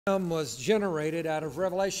Was generated out of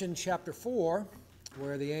Revelation chapter 4,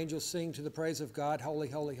 where the angels sing to the praise of God, holy,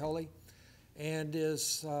 holy, holy. And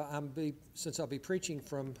since I'll be preaching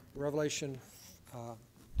from Revelation,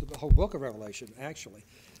 the whole book of Revelation, actually,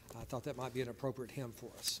 I thought that might be an appropriate hymn for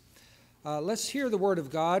us. Let's hear the word of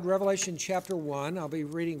God, Revelation chapter 1. I'll be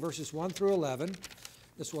reading verses 1 through 11.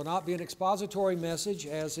 This will not be an expository message,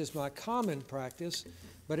 as is my common practice,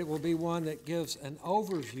 but it will be one that gives an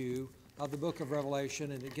overview of the book of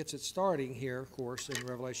Revelation, and it gets it starting here, of course, in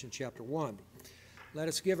Revelation chapter 1. Let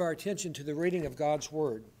us give our attention to the reading of God's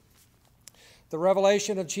Word. The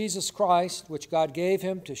revelation of Jesus Christ, which God gave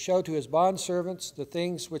him to show to his bondservants the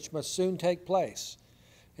things which must soon take place.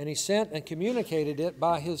 And he sent and communicated it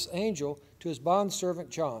by his angel to his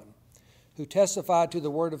bondservant John, who testified to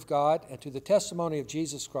the Word of God and to the testimony of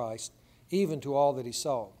Jesus Christ, even to all that he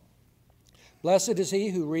saw. Blessed is he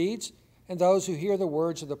who reads, and those who hear the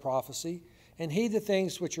words of the prophecy, and heed the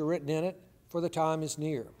things which are written in it, for the time is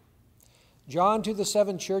near. John to the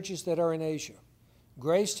 7 churches that are in Asia.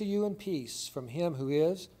 Grace to you and peace from him who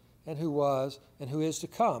is, and who was, and who is to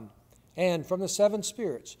come, and from the 7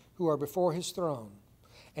 spirits who are before his throne,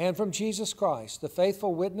 and from Jesus Christ, the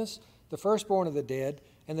faithful witness, the firstborn of the dead,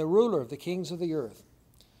 and the ruler of the kings of the earth.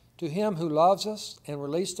 To him who loves us and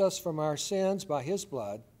released us from our sins by his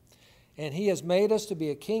blood, and he has made us to be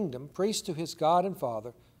a kingdom, priests to his God and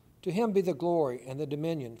Father. To him be the glory and the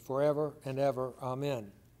dominion forever and ever.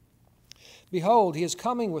 Amen. Behold, he is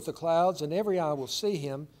coming with the clouds, and every eye will see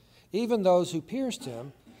him, even those who pierced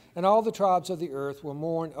him, and all the tribes of the earth will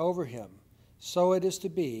mourn over him. So it is to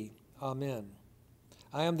be. Amen.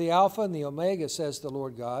 I am the Alpha and the Omega, says the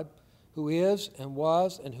Lord God, who is and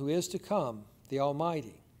was and who is to come, the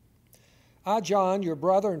Almighty. I, John, your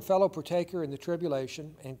brother and fellow partaker in the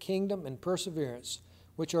tribulation and kingdom and perseverance,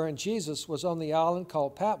 which are in Jesus, was on the island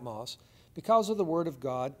called Patmos because of the word of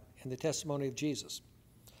God and the testimony of Jesus.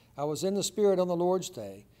 I was in the Spirit on the Lord's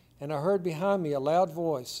day, and I heard behind me a loud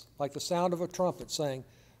voice like the sound of a trumpet saying,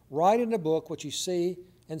 Write in a book what you see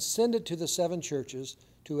and send it to the 7 churches,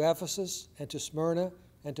 to Ephesus and to Smyrna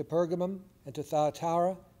and to Pergamum and to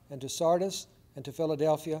Thyatira and to Sardis and to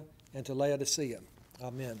Philadelphia and to Laodicea.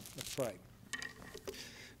 Amen. Let's pray.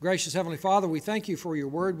 Gracious Heavenly Father, we thank you for your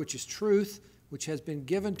word, which is truth, which has been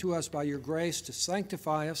given to us by your grace to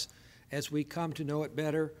sanctify us as we come to know it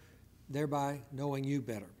better, thereby knowing you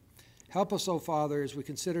better. Help us, O Father, as we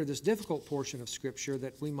consider this difficult portion of Scripture,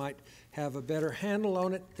 that we might have a better handle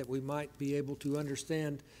on it, that we might be able to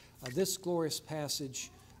understand this glorious passage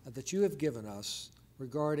that you have given us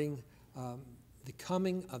regarding the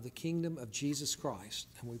coming of the kingdom of Jesus Christ.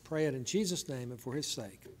 And we pray it in Jesus' name and for his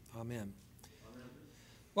sake. Amen.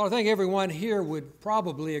 Well, I think everyone here would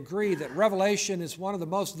probably agree that Revelation is one of the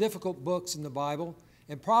most difficult books in the Bible,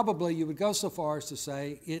 and probably you would go so far as to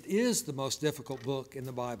say it is the most difficult book in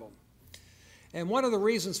the Bible. And one of the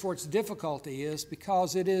reasons for its difficulty is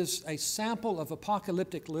because it is a sample of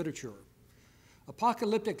apocalyptic literature.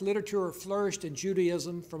 Apocalyptic literature flourished in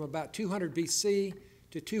Judaism from about 200 BC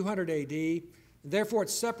to 200 AD. Therefore,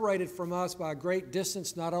 it's separated from us by a great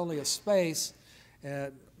distance, not only of space,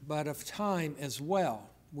 but of time as well.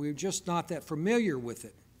 We're just not that familiar with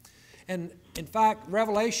it. And in fact,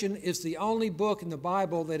 Revelation is the only book in the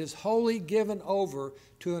Bible that is wholly given over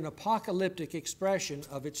to an apocalyptic expression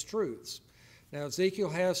of its truths. Now, Ezekiel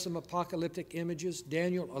has some apocalyptic images,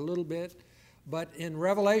 Daniel a little bit, but in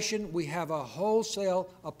Revelation, we have a wholesale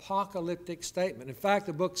apocalyptic statement. In fact,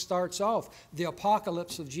 the book starts off, the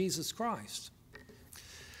apocalypse of Jesus Christ.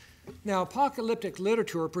 Now, apocalyptic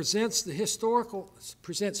literature presents historical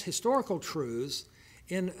truths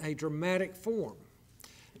in a dramatic form.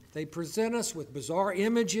 They present us with bizarre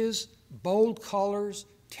images, bold colors,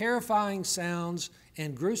 terrifying sounds,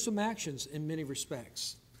 and gruesome actions in many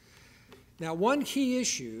respects. Now, one key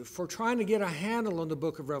issue for trying to get a handle on the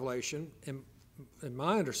book of Revelation, in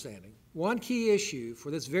my understanding, one key issue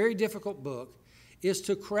for this very difficult book is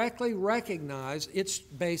to correctly recognize its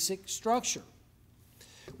basic structure.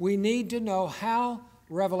 We need to know how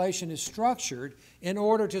Revelation is structured in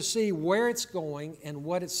order to see where it's going and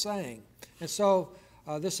what it's saying. And so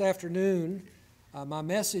this afternoon, my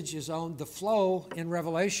message is on the flow in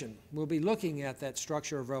Revelation. We'll be looking at that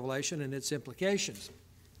structure of Revelation and its implications.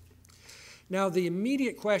 Now, the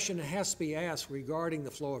immediate question that has to be asked regarding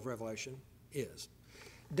the flow of Revelation is,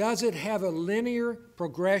 does it have a linear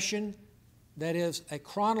progression, that is, a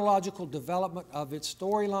chronological development of its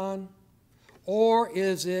storyline, or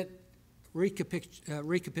is it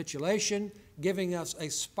recapitulation, giving us a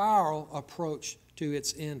spiral approach to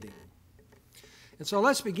its ending? And so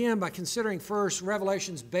let's begin by considering first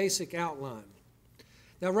Revelation's basic outline.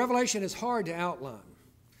 Now, Revelation is hard to outline.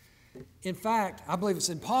 In fact, I believe it's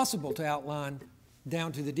impossible to outline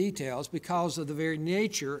down to the details because of the very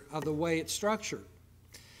nature of the way it's structured.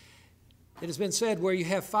 It has been said where you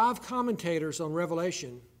have 5 commentators on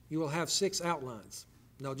Revelation, you will have 6 outlines.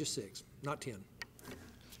 No, just 6, not 10.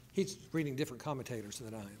 He's reading different commentators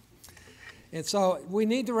than I am. And so we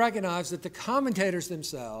need to recognize that the commentators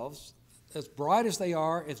themselves, as bright as they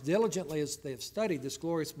are, as diligently as they have studied this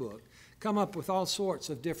glorious book, come up with all sorts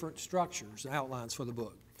of different structures, outlines for the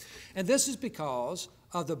book. And this is because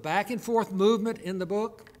of the back and forth movement in the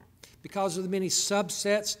book, because of the many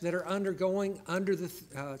subsets that are undergoing under the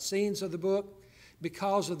scenes of the book,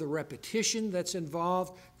 because of the repetition that's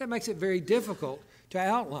involved, that makes it very difficult to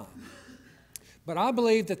outline. But I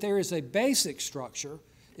believe that there is a basic structure.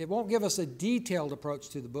 It won't give us a detailed approach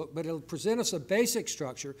to the book, but it'll present us a basic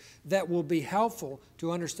structure that will be helpful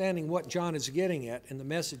to understanding what John is getting at and the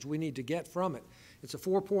message we need to get from it. It's a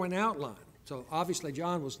 4-point outline. So obviously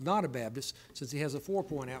John was not a Baptist since he has a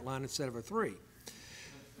 4-point outline instead of a 3.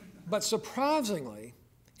 But surprisingly,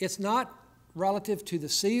 it's not relative to the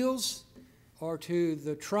seals or to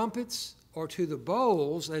the trumpets or to the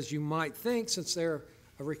bowls, as you might think, since they're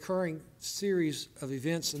a recurring series of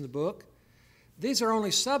events in the book. These are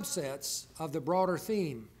only subsets of the broader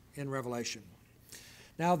theme in Revelation.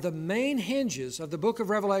 Now, the main hinges of the book of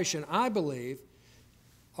Revelation, I believe,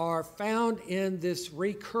 are found in this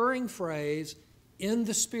recurring phrase, in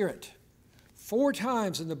the Spirit. 4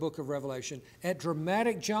 times in the book of Revelation, at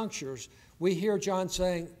dramatic junctures, we hear John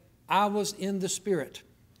saying, I was in the Spirit.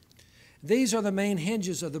 These are the main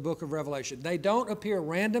hinges of the book of Revelation. They don't appear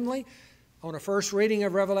randomly. On a first reading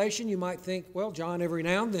of Revelation, you might think, well, John every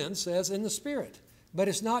now and then says in the Spirit. But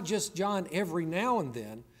it's not just John every now and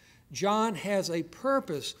then. John has a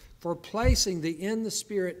purpose for placing the in the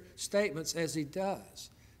Spirit statements as he does.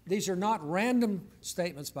 These are not random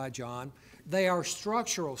statements by John. They are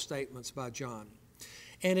structural statements by John.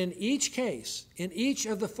 And in each case, in each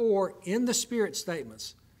of the 4 in the Spirit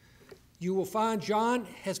statements, you will find John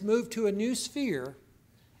has moved to a new sphere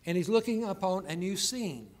and he's looking upon a new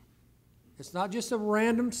scene. It's not just a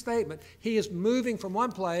random statement. He is moving from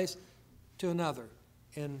one place to another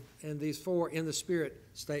in these 4 in the Spirit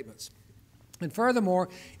statements. And furthermore,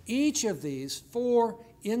 each of these 4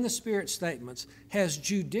 in the Spirit statements has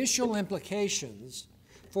judicial implications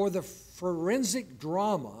for the forensic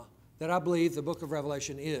drama that I believe the book of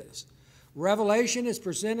Revelation is. Revelation is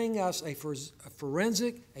presenting us a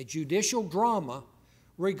forensic, a judicial drama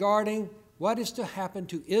regarding what is to happen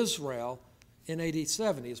to Israel in AD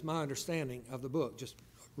 70, is my understanding of the book. Just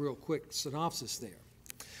a real quick synopsis there.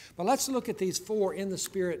 But let's look at these 4 in the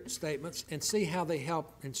Spirit statements and see how they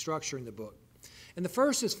help in structuring the book. And the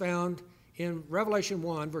first is found in Revelation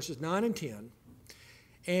 1, verses 9 and 10.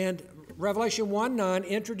 And Revelation 1:9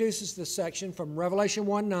 introduces the section from Revelation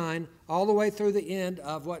 1:9 all the way through the end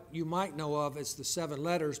of what you might know of as the 7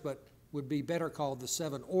 letters, but would be better called the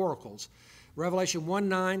 7 oracles. Revelation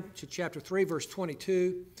 1:9 to chapter 3, verse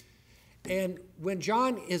 22. And when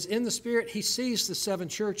John is in the Spirit, he sees the 7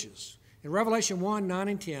 churches. In Revelation 1:9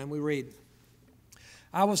 and 10, we read,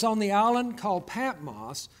 I was on the island called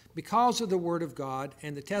Patmos because of the word of God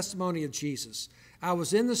and the testimony of Jesus. I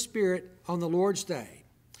was in the Spirit on the Lord's day.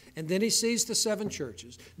 And then he sees the 7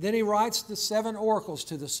 churches. Then he writes the 7 oracles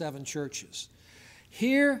to the 7 churches.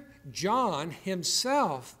 Here, John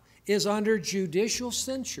himself is under judicial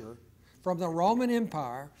censure from the Roman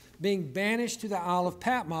Empire, being banished to the Isle of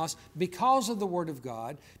Patmos because of the Word of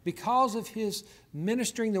God, because of his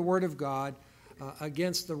ministering the Word of God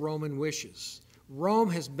against the Roman wishes. Rome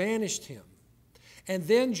has banished him. And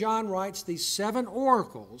then John writes these 7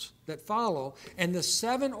 oracles that follow, and the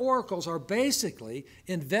 7 oracles are basically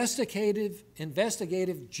investigative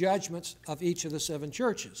judgments of each of the 7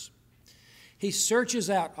 churches. He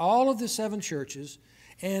searches out all of the 7 churches,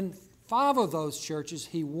 and 5 of those churches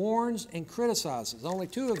he warns and criticizes. Only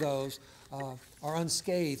 2 of those are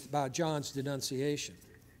unscathed by John's denunciation.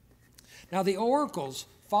 Now, the oracles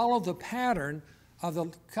follow the pattern of the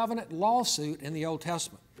covenant lawsuit in the Old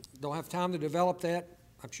Testament. Don't have time to develop that.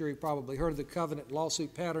 I'm sure you've probably heard of the covenant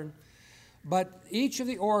lawsuit pattern. But each of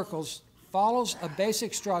the oracles follows a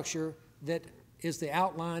basic structure that is the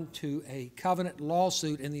outline to a covenant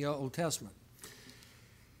lawsuit in the Old Testament.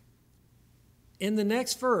 In the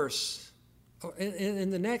next verse,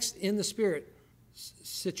 in the Spirit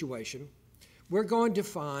situation, we're going to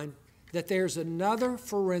find that there's another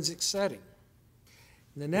forensic setting.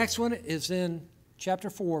 And the next one is in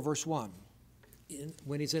chapter 4, verse 1.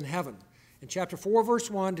 When he's in heaven. And chapter 4,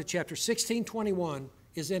 verse 1 to chapter 16:21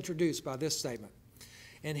 is introduced by this statement.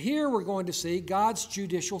 And here we're going to see God's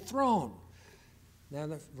judicial throne. Now,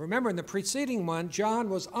 remember, in the preceding one, John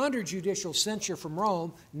was under judicial censure from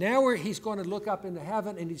Rome. Now he's going to look up into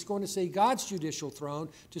heaven, and he's going to see God's judicial throne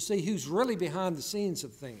to see who's really behind the scenes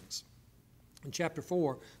of things. In chapter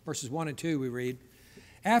 4, verses 1 and 2, we read,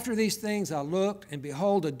 "After these things I looked, and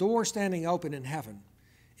behold, a door standing open in heaven.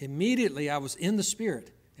 Immediately I was in the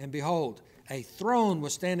Spirit, and behold, a throne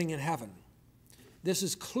was standing in heaven." This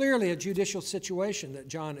is clearly a judicial situation that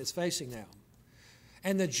John is facing now.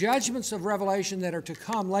 And the judgments of Revelation that are to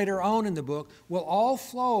come later on in the book will all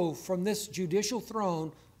flow from this judicial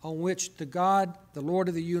throne on which the God, the Lord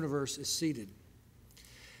of the universe, is seated.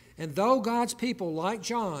 And though God's people, like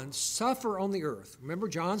John, suffer on the earth, remember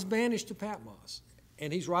John's banished to Patmos,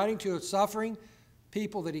 and he's writing to a suffering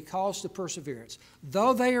people that he calls to perseverance.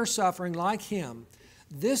 Though they are suffering like him,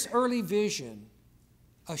 this early vision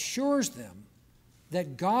assures them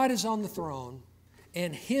that God is on the throne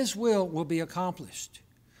and his will be accomplished.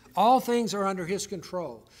 All things are under his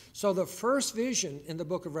control. So the first vision in the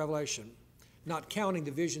book of Revelation, not counting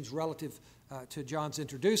the visions relative to John's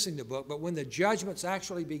introducing the book, but when the judgments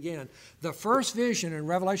actually begin, the first vision in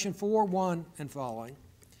Revelation 4:1 and following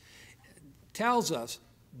tells us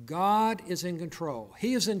God is in control.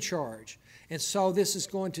 He is in charge. And so this is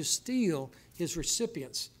going to steel his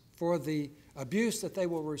recipients for the abuse that they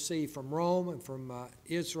will receive from Rome and from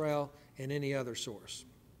Israel and any other source.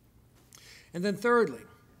 And then thirdly,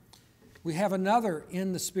 we have another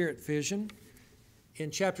in the Spirit vision.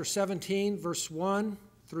 In chapter 17, verse 1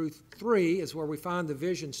 through 3 is where we find the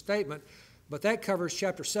vision statement, but that covers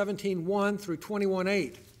chapter 17, 1 through 21,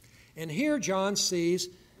 8. And here John sees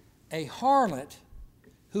a harlot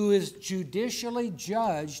who is judicially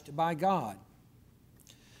judged by God.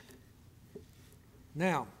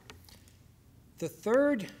 Now, the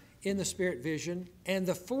third in the Spirit vision and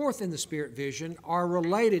the fourth in the Spirit vision are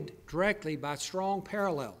related directly by strong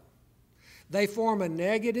parallel. They form a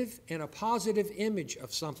negative and a positive image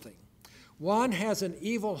of something. One has an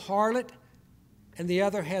evil harlot and the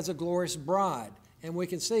other has a glorious bride. And we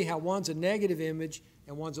can see how one's a negative image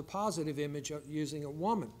and one's a positive image of using a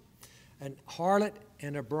woman, an harlot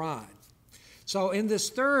and a bride. So in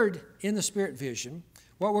this third in the Spirit vision,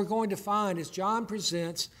 what we're going to find is John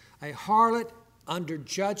presents a harlot under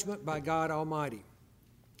judgment by God Almighty.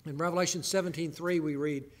 In Revelation 17:3 we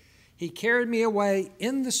read, "He carried me away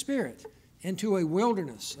in the Spirit into a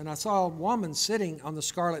wilderness, and I saw a woman sitting on the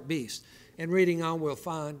scarlet beast." And reading on, we'll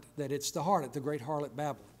find that it's the harlot, the great harlot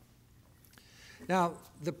Babylon. Now,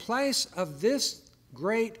 the place of this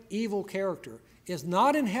great evil character is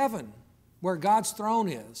not in heaven where God's throne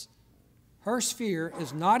is. Her sphere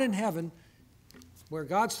is not in heaven where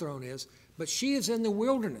God's throne is, but she is in the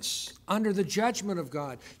wilderness under the judgment of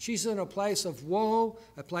God. She's in a place of woe,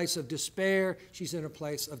 a place of despair. She's in a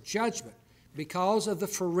place of judgment because of the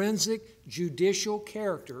forensic judicial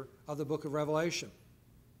character of the book of Revelation.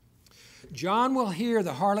 John will hear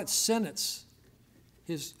the harlot's sentence,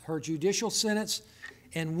 her judicial sentence,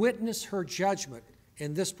 and witness her judgment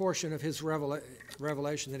in this portion of his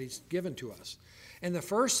revelation that he's given to us. And the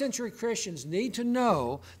first century Christians need to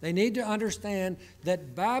know, they need to understand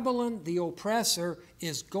that Babylon, the oppressor,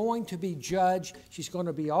 is going to be judged. She's going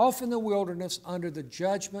to be off in the wilderness under the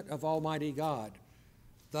judgment of Almighty God.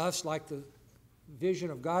 Thus, like the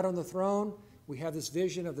vision of God on the throne, we have this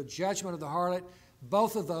vision of the judgment of the harlot.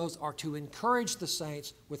 Both of those are to encourage the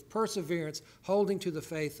saints with perseverance, holding to the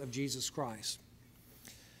faith of Jesus Christ.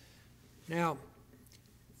 Now,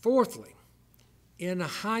 fourthly, in a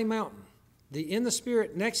high mountain, the in the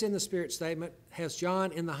Spirit, next in the Spirit statement has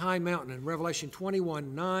John in the high mountain. In Revelation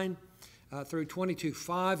 21:9 through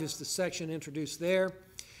 22:5 is the section introduced there.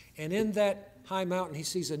 And in that high mountain, he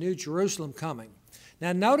sees a new Jerusalem coming.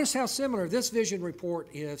 Now, notice how similar this vision report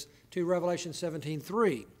is to Revelation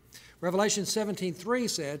 17:3. Revelation 17:3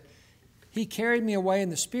 said, "He carried me away in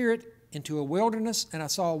the Spirit into a wilderness, and I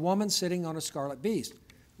saw a woman sitting on a scarlet beast."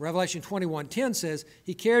 Revelation 21:10 says,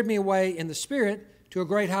 "He carried me away in the Spirit to a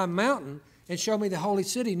great high mountain and showed me the holy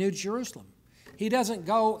city, New Jerusalem." He doesn't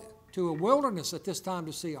go to a wilderness at this time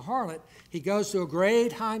to see a harlot. He goes to a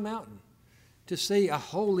great high mountain to see a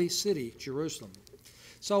holy city, Jerusalem.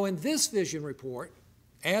 So in this vision report,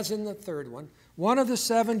 as in the third one of the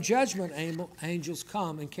seven judgment angels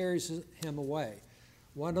come and carries him away.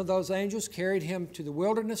 One of those angels carried him to the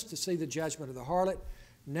wilderness to see the judgment of the harlot.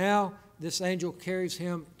 Now this angel carries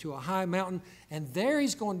him to a high mountain, and there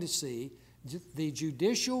he's going to see the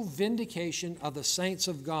judicial vindication of the saints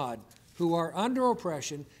of God who are under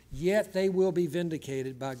oppression, yet they will be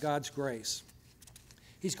vindicated by God's grace.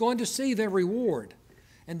 He's going to see their reward.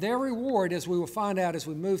 And their reward, as we will find out as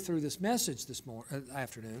we move through this message this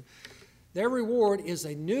afternoon, their reward is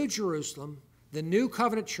a new Jerusalem the new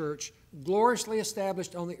covenant church gloriously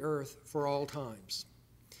established on the earth for all times.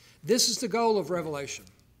 This is the goal of Revelation.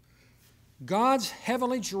 God's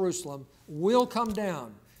heavenly Jerusalem will come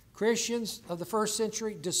down. Christians of the first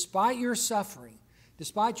century, despite your suffering,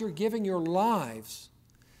 despite your giving your lives,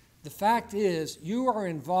 the fact is you are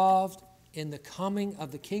involved in the coming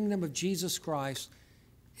of the kingdom of Jesus Christ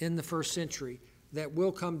in the first century that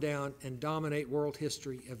will come down and dominate world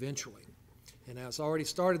history eventually. And it's already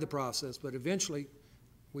started the process, but eventually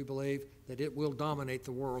we believe that it will dominate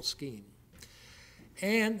the world scheme.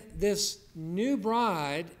 And this new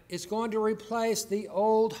bride is going to replace the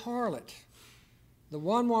old harlot. The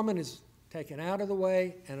one woman is taken out of the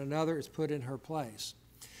way and another is put in her place.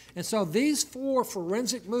 And so these four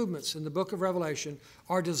forensic movements in the book of Revelation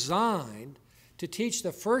are designed to teach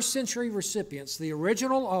the first century recipients, the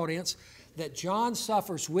original audience, that John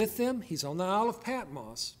suffers with them. He's on the Isle of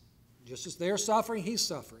Patmos. Just as they're suffering, he's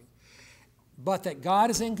suffering. But that God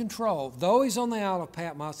is in control. Though he's on the Isle of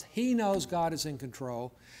Patmos, he knows God is in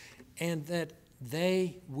control and that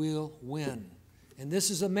they will win. And this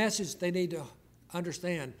is a message they need to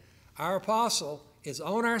understand. Our apostle is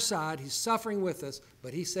on our side. He's suffering with us,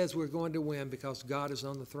 but he says we're going to win because God is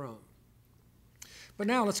on the throne. But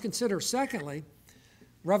now let's consider, secondly,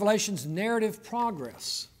 Revelation's narrative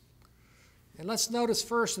progress. And let's notice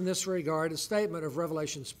first in this regard a statement of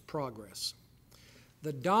Revelation's progress.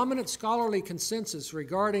 The dominant scholarly consensus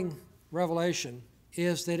regarding Revelation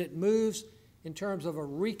is that it moves in terms of a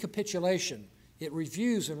recapitulation. It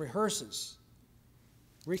reviews and rehearses.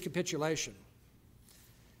 Recapitulation.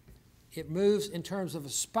 It moves in terms of a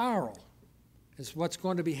spiral, is what's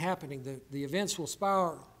going to be happening. The events will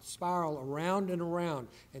spiral around and around.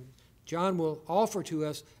 And John will offer to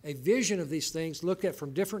us a vision of these things looked at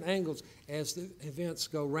from different angles as the events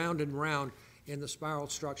go round and round in the spiral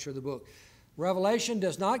structure of the book. Revelation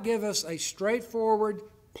does not give us a straightforward,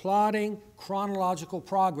 plodding, chronological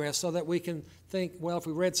progress so that we can think, well, if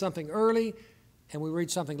we read something early and we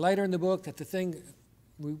read something later in the book, that the thing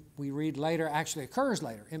we read later actually occurs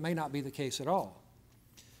later. It may not be the case at all.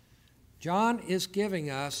 John is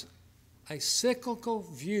giving us a cyclical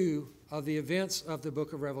view of the events of the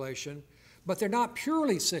book of Revelation, but they're not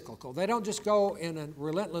purely cyclical. They don't just go in a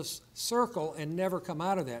relentless circle and never come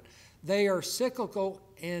out of that. They are cyclical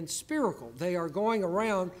and spherical. They are going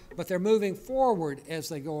around, but they're moving forward as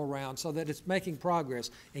they go around so that it's making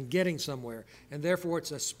progress and getting somewhere, and therefore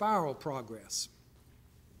it's a spiral progress.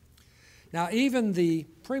 Now, even the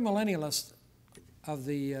premillennialists of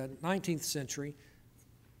the 19th century,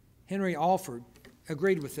 Henry Alford,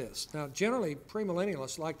 agreed with this. Now, generally,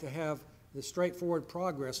 premillennialists like to have the straightforward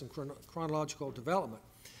progress and chronological development.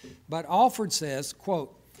 But Alford says,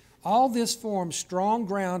 quote, "All this forms strong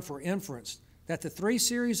ground for inference that the three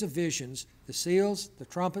series of visions, the seals, the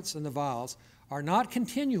trumpets, and the vials, are not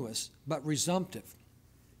continuous, but resumptive.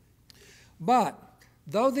 But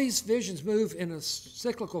though these visions move in a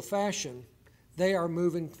cyclical fashion, they are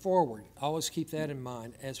moving forward." Always keep that in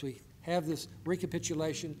mind as we have this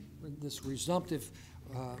recapitulation, this resumptive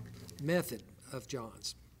method of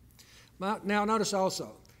John's. Now notice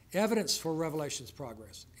also, evidence for Revelation's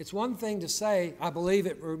progress. It's one thing to say, I believe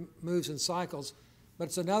it moves in cycles, but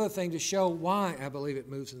it's another thing to show why I believe it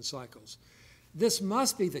moves in cycles. This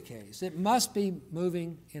must be the case. It must be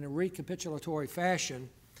moving in a recapitulatory fashion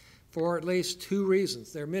for at least two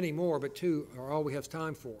reasons. There are many more, but two are all we have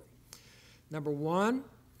time for. Number one,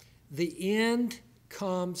 the end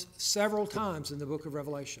comes several times in the book of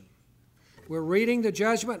Revelation. We're reading the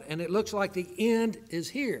judgment, and it looks like the end is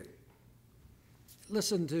here.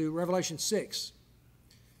 Listen to Revelation 6,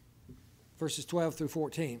 verses 12 through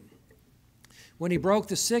 14. "When he broke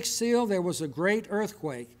the sixth seal, there was a great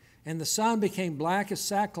earthquake, and the sun became black as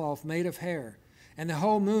sackcloth made of hair, and the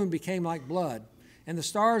whole moon became like blood, and the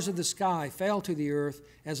stars of the sky fell to the earth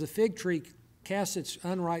as a fig tree casts its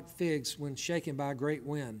unripe figs when shaken by a great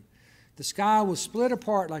wind. The sky was split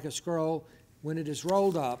apart like a scroll when it is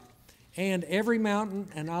rolled up, and every mountain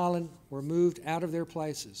and island were moved out of their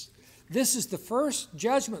places." This is the first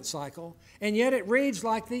judgment cycle, and yet it reads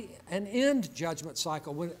like an end judgment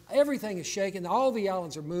cycle. When everything is shaken, all the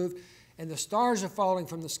islands are moved, and the stars are falling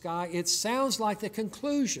from the sky, it sounds like the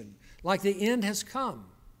conclusion, like the end has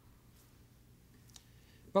come.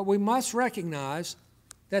 But we must recognize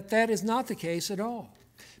that that is not the case at all,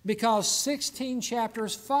 because 16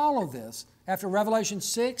 chapters follow this. After Revelation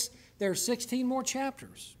 6, there are 16 more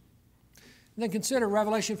chapters. And then consider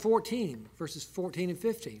Revelation 14, verses 14 and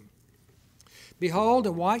 15. "Behold,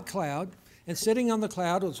 a white cloud, and sitting on the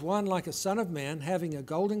cloud was one like a son of man, having a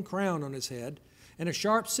golden crown on his head, and a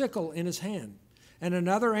sharp sickle in his hand. And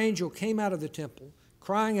another angel came out of the temple,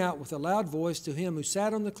 crying out with a loud voice to him who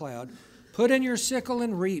sat on the cloud, "Put in your sickle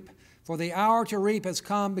and reap, for the hour to reap has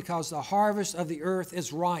come, because the harvest of the earth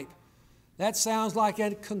is ripe." That sounds like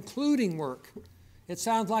a concluding work. It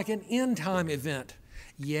sounds like an end-time event.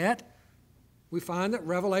 Yet, we find that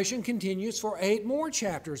Revelation continues for 8 more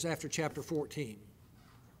chapters after chapter 14.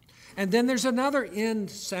 And then there's another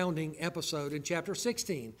end-sounding episode in chapter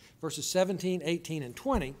 16, verses 17, 18, and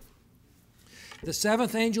 20. The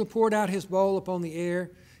 7th angel poured out his bowl upon the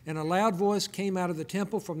air, and a loud voice came out of the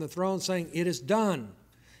temple from the throne, saying, "It is done."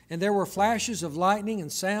 And there were flashes of lightning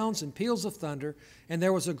and sounds and peals of thunder, and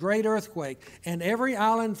there was a great earthquake, and every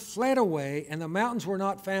island fled away, and the mountains were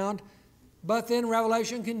not found. But then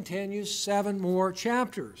Revelation continues 7 more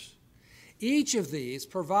chapters. Each of these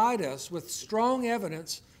provide us with strong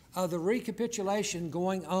evidence of the recapitulation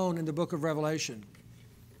going on in the book of Revelation.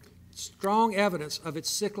 Strong evidence of its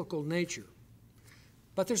cyclical nature.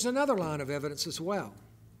 But there's another line of evidence as well.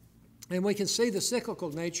 And we can see the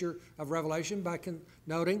cyclical nature of Revelation by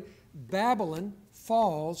noting Babylon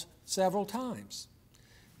falls several times.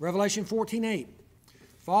 Revelation 14:8.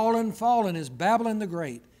 "Fallen, fallen is Babylon the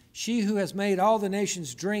Great, she who has made all the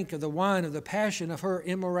nations drink of the wine of the passion of her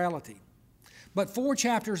immorality." But 4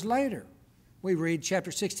 chapters later, we read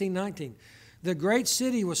chapter 16:19. "The great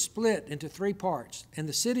city was split into 3 parts, and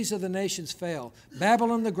the cities of the nations fell.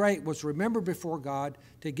 Babylon the Great was remembered before God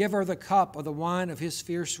to give her the cup of the wine of his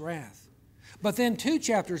fierce wrath." But then 2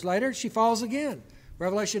 chapters later, she falls again.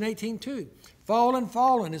 Revelation 18:2. "Fallen,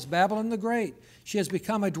 fallen is Babylon the Great. She has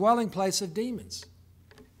become a dwelling place of demons."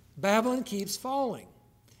 Babylon keeps falling.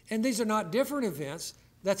 And these are not different events.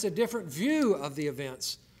 That's a different view of the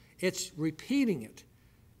events. It's repeating it.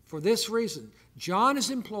 For this reason, John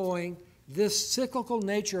is employing this cyclical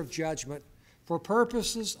nature of judgment for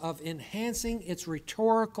purposes of enhancing its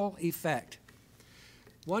rhetorical effect.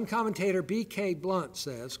 One commentator, B.K. Blunt,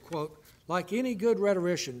 says, quote, "Like any good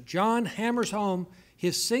rhetorician, John hammers home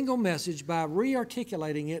his single message by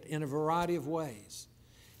re-articulating it in a variety of ways.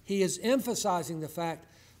 He is emphasizing the fact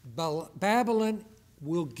Babylon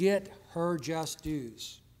will get her just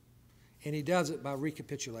dues, and he does it by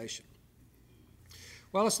recapitulation."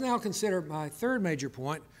 Well, let's now consider my third major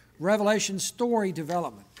point, Revelation story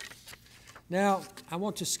development. Now, I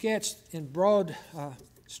want to sketch in broad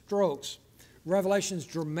strokes Revelation's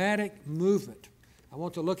dramatic movement. I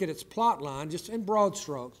want to look at its plot line just in broad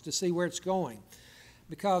strokes to see where it's going,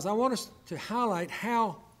 because I want us to highlight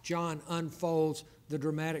how John unfolds the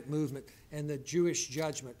dramatic movement and the Jewish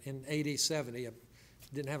judgment in AD 70. I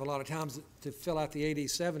didn't have a lot of time to fill out the AD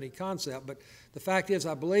 70 concept, but the fact is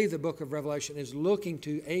I believe the book of Revelation is looking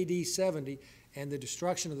to AD 70 and the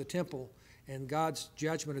destruction of the temple and God's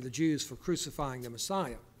judgment of the Jews for crucifying the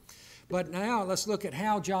Messiah. But now let's look at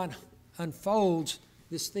how John unfolds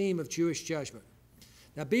this theme of Jewish judgment.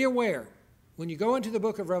 Now be aware, when you go into the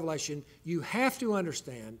book of Revelation, you have to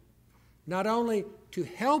understand, not only to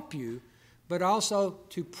help you, but also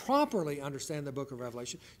to properly understand the book of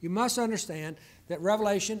Revelation, you must understand that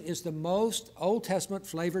Revelation is the most Old Testament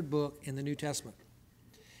flavored book in the New Testament.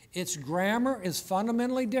 Its grammar is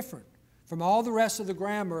fundamentally different from all the rest of the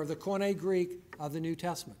grammar of the Koine Greek of the New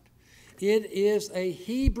Testament. It is a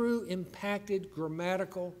Hebrew-impacted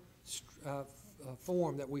grammatical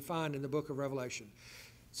form that we find in the book of Revelation.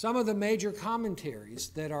 Some of the major commentaries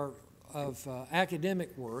that are of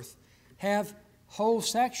academic worth have whole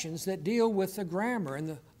sections that deal with the grammar and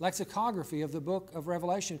the lexicography of the book of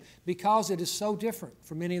Revelation because it is so different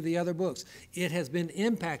from many of the other books. It has been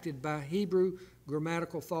impacted by Hebrew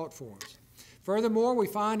grammatical thought forms. Furthermore, we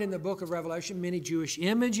find in the book of Revelation many Jewish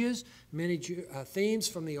images, many themes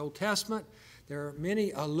from the Old Testament. There are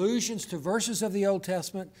many allusions to verses of the Old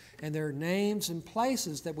Testament, and there are names and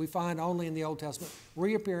places that we find only in the Old Testament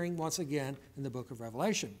reappearing once again in the book of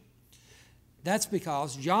Revelation. That's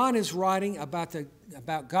because John is writing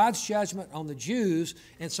about God's judgment on the Jews,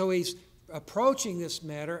 and so he's approaching this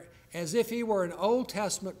matter as if he were an Old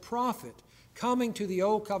Testament prophet coming to the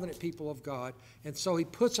Old Covenant people of God, and so he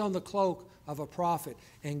puts on the cloak of a prophet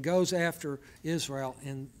and goes after Israel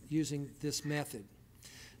in using this method.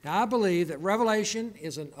 Now, I believe that Revelation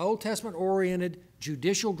is an Old Testament-oriented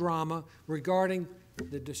judicial drama regarding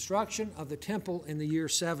the destruction of the temple in the year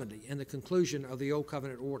 70 and the conclusion of the Old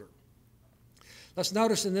Covenant order. Let's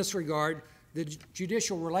notice in this regard the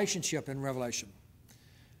judicial relationship in Revelation.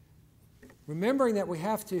 Remembering that we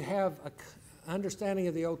have to have an understanding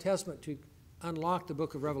of the Old Testament to unlock the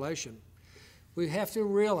book of Revelation, we have to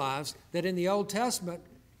realize that in the Old Testament,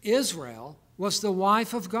 Israel was the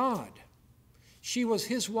wife of God. She was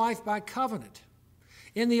his wife by covenant.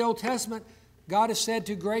 In the Old Testament, God is said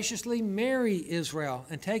to graciously marry Israel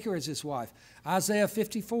and take her as his wife. Isaiah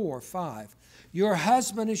 54:5. Your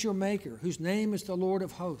husband is your maker, whose name is the Lord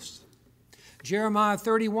of hosts. Jeremiah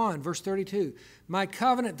 31, verse 32. My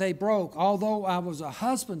covenant they broke, although I was a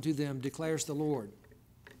husband to them, declares the Lord.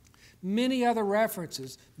 Many other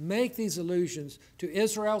references make these allusions to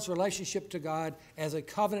Israel's relationship to God as a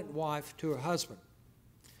covenant wife to her husband.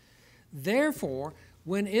 Therefore,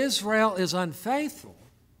 when Israel is unfaithful,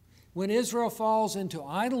 when Israel falls into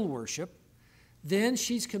idol worship, then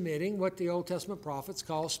she's committing what the Old Testament prophets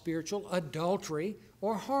call spiritual adultery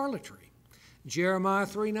or harlotry. Jeremiah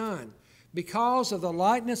 3:9. Because of the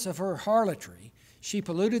lightness of her harlotry, she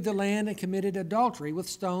polluted the land and committed adultery with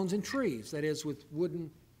stones and trees, that is, with wooden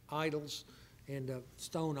idols and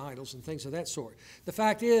stone idols and things of that sort. The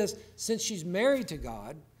fact is, since she's married to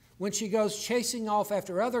God, when she goes chasing off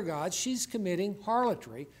after other gods, she's committing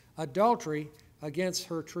harlotry, adultery against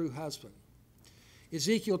her true husband.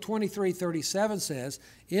 Ezekiel 23:37 says,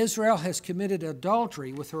 Israel has committed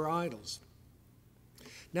adultery with her idols.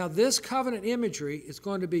 Now, this covenant imagery is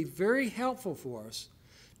going to be very helpful for us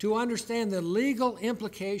to understand the legal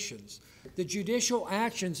implications, the judicial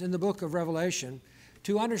actions in the book of Revelation,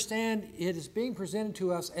 to understand it is being presented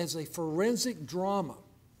to us as a forensic drama.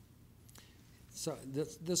 So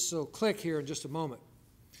this will click here in just a moment.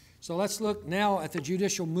 So let's look now at the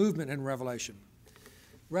judicial movement in Revelation.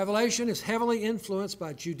 Revelation is heavily influenced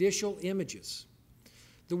by judicial images.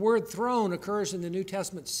 The word throne occurs in the New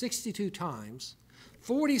Testament 62 times.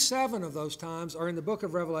 47 of those times are in the book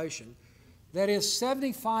of Revelation. That is,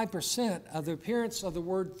 75% of the appearance of the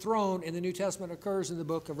word throne in the New Testament occurs in the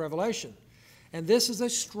book of Revelation. And this is a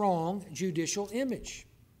strong judicial image.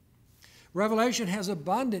 Revelation has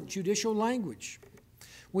abundant judicial language.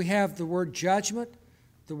 We have the word judgment,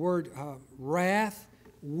 the word wrath,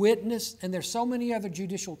 witness, and there's so many other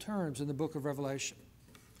judicial terms in the book of Revelation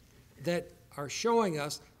that are showing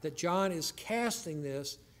us that John is casting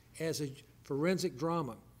this as a forensic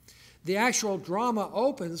drama. The actual drama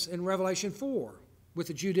opens in Revelation 4 with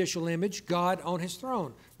the judicial image, God on his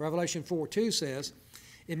throne. Revelation 4:2 says,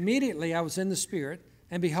 Immediately I was in the Spirit,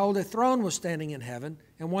 and behold, a throne was standing in heaven,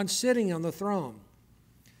 and one sitting on the throne.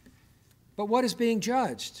 But what is being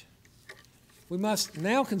judged? We must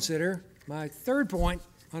now consider my third point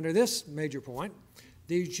under this major point,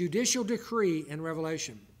 the judicial decree in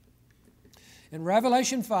Revelation. In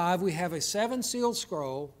Revelation 5, we have a 7-sealed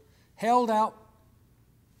scroll held out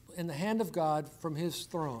in the hand of God from his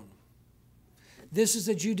throne. This is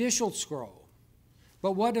a judicial scroll.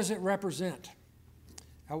 But what does it represent?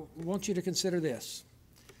 I want you to consider this.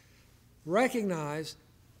 Recognize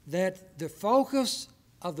that the focus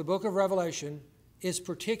of the book of Revelation is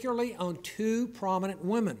particularly on 2 prominent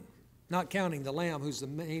women, not counting the Lamb, who's the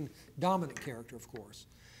main dominant character, of course.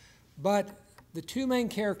 But the 2 main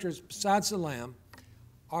characters besides the Lamb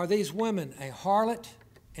are these women, a harlot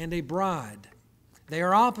and a bride. They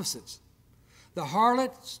are opposites. The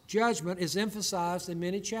harlot's judgment is emphasized in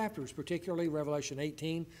many chapters, particularly Revelation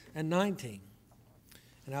 18 and 19.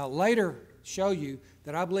 And I'll later show you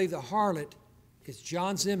that I believe the harlot is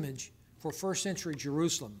John's image for first century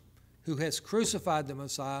Jerusalem, who has crucified the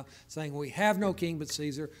Messiah, saying, we have no king but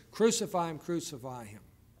Caesar, crucify him, crucify him.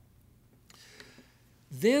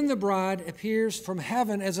 Then the bride appears from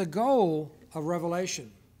heaven as a goal of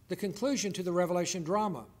Revelation, the conclusion to the Revelation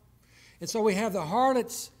drama. And so we have the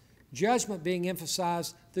harlot's judgment being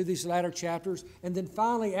emphasized through these latter chapters, and then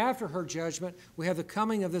finally after her judgment, we have the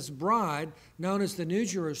coming of this bride known as the New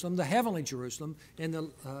Jerusalem, the heavenly Jerusalem, in the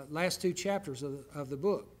last 2 chapters of the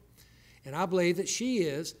book. And I believe that she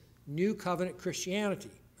is New Covenant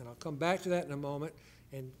Christianity. And I'll come back to that in a moment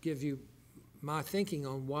and give you my thinking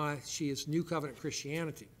on why she is New Covenant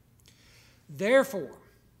Christianity. Therefore,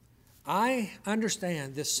 I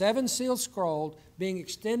understand this 7-sealed scroll being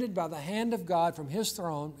extended by the hand of God from his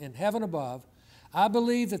throne in heaven above. I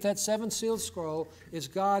believe that 7-sealed scroll is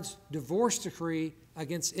God's divorce decree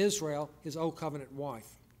against Israel, his Old Covenant wife.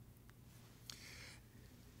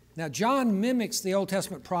 Now, John mimics the Old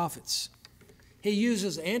Testament prophets. He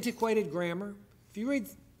uses antiquated grammar.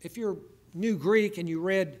 If you're New Greek and you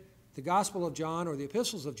read the Gospel of John or the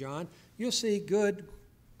Epistles of John, you'll see good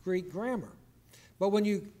Greek grammar. But when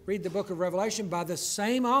you read the book of Revelation by the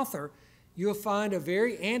same author, you'll find a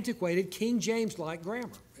very antiquated King James-like grammar,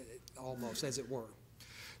 almost, as it were.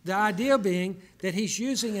 The idea being that he's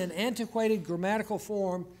using an antiquated grammatical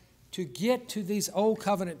form to get to these Old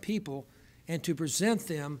Covenant people and to present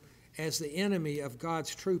them as the enemy of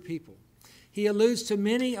God's true people. He alludes to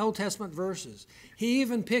many Old Testament verses. He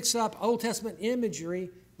even picks up Old Testament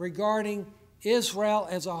imagery regarding Israel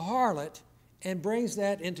as a harlot and brings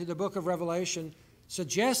that into the book of Revelation,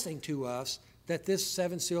 suggesting to us that this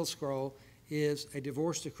seven-sealed scroll is a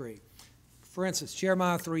divorce decree. For instance,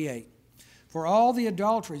 Jeremiah 3:8. For all the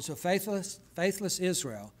adulteries of faithless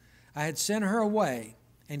Israel, I had sent her away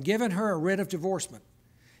and given her a writ of divorcement.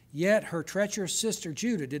 Yet her treacherous sister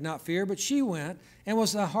Judah did not fear, but she went and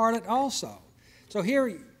was a harlot also. So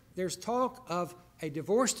here there's talk of a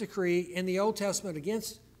divorce decree in the Old Testament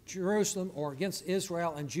against Jerusalem or against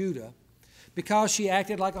Israel and Judah because she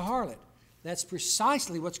acted like a harlot. That's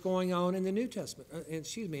precisely what's going on in the New Testament,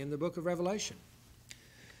 in the book of Revelation.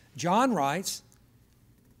 John writes,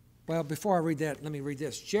 well, before I read that, let me read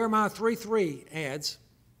this. Jeremiah 3:3 adds,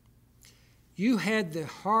 you had the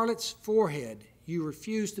harlot's forehead. You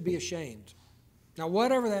refused to be ashamed. Now,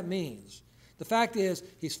 whatever that means, the fact is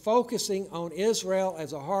he's focusing on Israel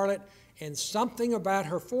as a harlot, and something about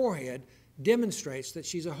her forehead demonstrates that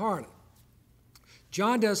she's a harlot.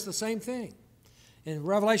 John does the same thing. In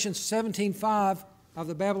Revelation 17:5 of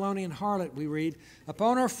the Babylonian harlot, we read,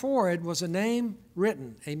 upon her forehead was a name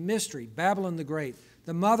written, a mystery, Babylon the Great,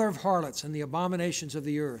 the mother of harlots and the abominations of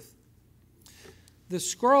the earth. The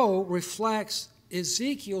scroll reflects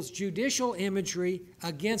Ezekiel's judicial imagery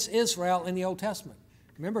against Israel in the Old Testament.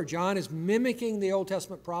 Remember, John is mimicking the Old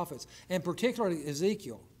Testament prophets, and particularly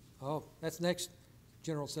Ezekiel. Oh, that's next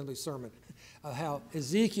General Assembly sermon, of how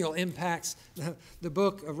Ezekiel impacts the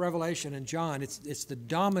book of Revelation and John. It's the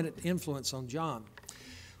dominant influence on John.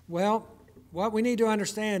 Well, what we need to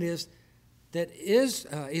understand is that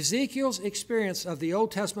Ezekiel's experience of the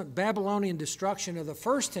Old Testament Babylonian destruction of the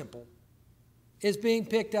first temple is being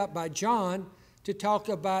picked up by John to talk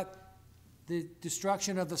about the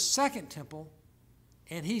destruction of the second temple,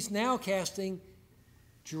 and he's now casting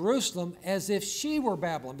Jerusalem as if she were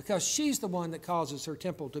Babylon, because she's the one that causes her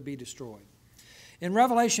temple to be destroyed. In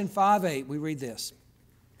Revelation 5:8, we read this.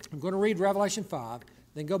 I'm going to read Revelation 5,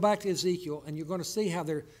 then go back to Ezekiel, and you're going to see how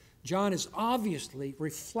John is obviously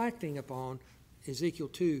reflecting upon Ezekiel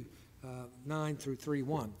 2:9 through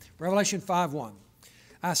 3:1. Revelation 5:1.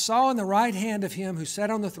 I saw in the right hand of him who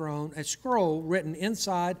sat on the throne a scroll written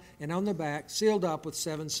inside and on the back, sealed up with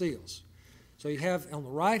 7 seals. So you have on the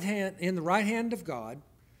right hand, in the right hand of God,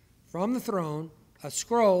 from the throne, a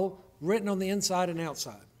scroll written on the inside and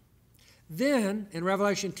outside. Then, in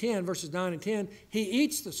Revelation 10, verses 9 and 10, he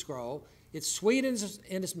eats the scroll. It's sweet in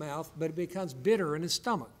his mouth, but it becomes bitter in his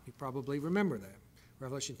stomach. You probably remember that.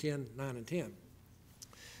 Revelation 10, 9 and 10.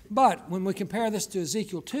 But when we compare this to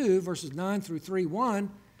Ezekiel 2, verses 9 through 3:1,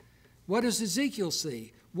 what does Ezekiel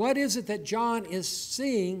see? What is it that John is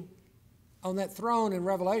seeing on that throne in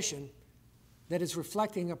Revelation that is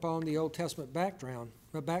reflecting upon the Old Testament background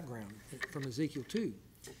from Ezekiel 2?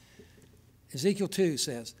 Ezekiel 2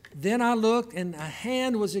 says, Then I looked, and a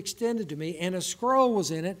hand was extended to me, and a scroll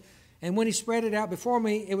was in it. And when he spread it out before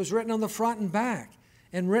me, it was written on the front and back.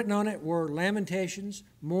 And written on it were lamentations,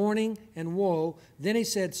 mourning, and woe. Then he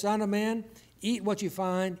said, Son of man, eat what you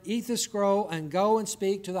find, eat the scroll, and go and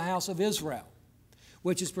speak to the house of Israel,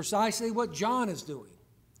 which is precisely what John is doing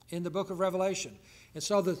in the book of Revelation. And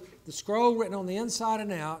so the scroll written on the inside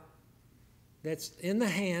and out, that's in the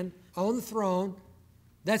hand, on the throne,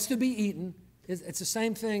 that's to be eaten. It's the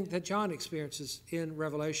same thing that John experiences in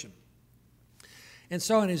Revelation. And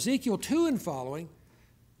so in Ezekiel 2 and following,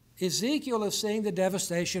 Ezekiel is seeing the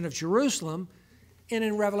devastation of Jerusalem, and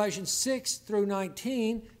in Revelation 6 through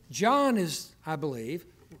 19, John is, I believe,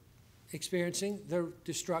 experiencing the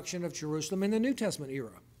destruction of Jerusalem in the New Testament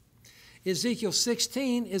era. Ezekiel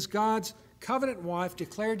 16 is God's covenant wife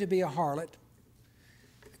declared to be a harlot,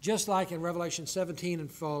 just like in Revelation 17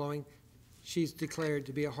 and following, she's declared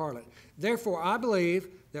to be a harlot. Therefore, I believe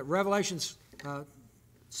that Revelation's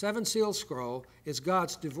 7-sealed scroll is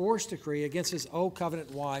God's divorce decree against his old covenant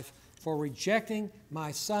wife for rejecting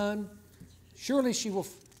my son. Surely she will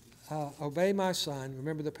obey my son.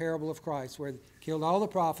 Remember the parable of Christ where he killed all the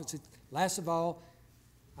prophets. Last of all,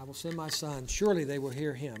 I will send my son. Surely they will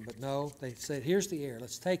hear him. But no, they said, here's the heir.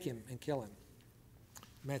 Let's take him and kill him.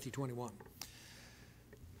 Matthew 21.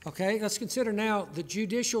 Okay, let's consider now the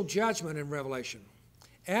judicial judgment in Revelation.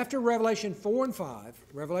 After Revelation 4 and 5,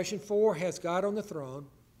 Revelation 4 has God on the throne.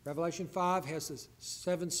 Revelation 5 has the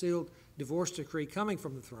 7-sealed divorce decree coming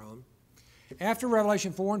from the throne. After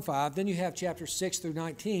Revelation 4 and 5, then you have chapters 6 through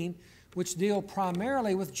 19, which deal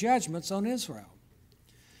primarily with judgments on Israel.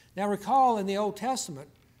 Now recall in the Old Testament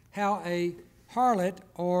how a harlot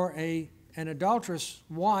or an adulterous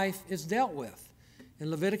wife is dealt with. In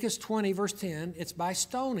Leviticus 20, verse 10, it's by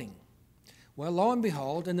stoning. Well, lo and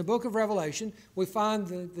behold, in the book of Revelation, we find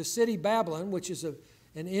the city Babylon, which is an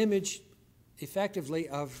image effectively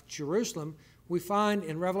of Jerusalem. We find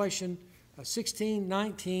in Revelation 16,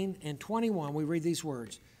 19, and 21, we read these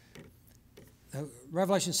words.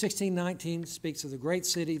 Revelation 16, 19 speaks of the great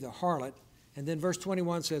city, the harlot. And then verse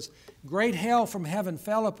 21 says, great hail from heaven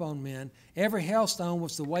fell upon men. Every hailstone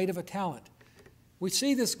was the weight of a talent. We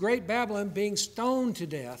see this great Babylon being stoned to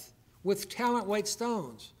death with talent weight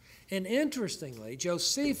stones. And interestingly,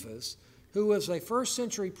 Josephus, who was a first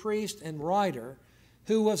century priest and writer,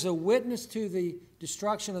 who was a witness to the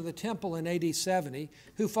destruction of the temple in AD 70,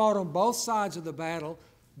 who fought on both sides of the battle.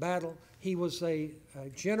 He was a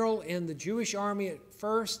general in the Jewish army at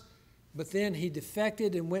first, but then he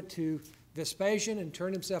defected and went to Vespasian and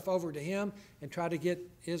turned himself over to him and tried to get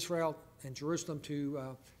Israel and Jerusalem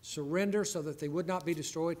to surrender so that they would not be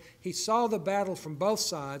destroyed. He saw the battle from both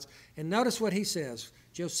sides, and notice what he says,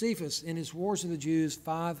 Josephus in his Wars of the Jews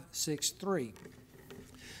 5:6-3.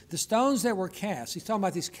 The stones that were cast, he's talking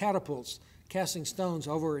about these catapults casting stones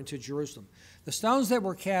over into Jerusalem. The stones that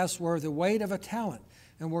were cast were the weight of a talent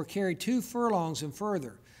and were carried 2 furlongs and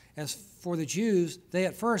further. As for the Jews, they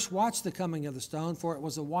at first watched the coming of the stone, for it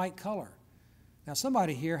was a white color. Now,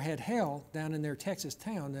 somebody here had hail down in their Texas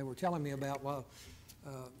town they were telling me about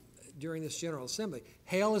during this General Assembly.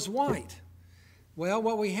 Hail is white. Well,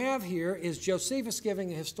 what we have here is Josephus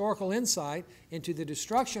giving a historical insight into the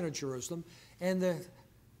destruction of Jerusalem, and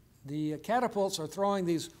the catapults are throwing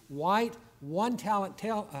these white one-talent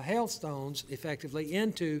hailstones effectively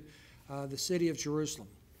into the city of Jerusalem.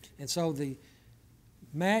 And so the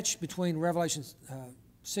match between Revelation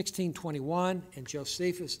 16:21 and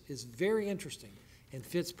Josephus is very interesting and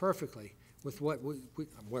fits perfectly with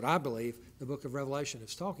what I believe the book of Revelation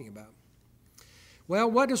is talking about. Well,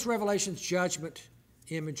 what does Revelation's judgment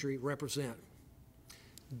imagery represent?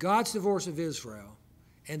 God's divorce of Israel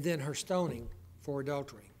and then her stoning for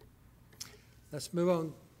adultery. Let's move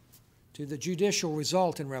on to the judicial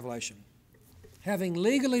result in Revelation. Having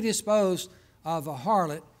legally disposed of a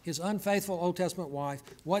harlot, his unfaithful Old Testament wife,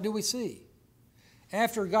 what do we see?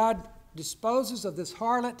 After God disposes of this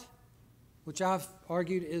harlot, which I've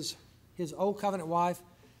argued is his Old Covenant wife,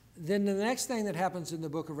 then the next thing that happens in the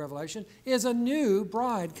book of Revelation is a new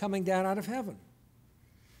bride coming down out of heaven.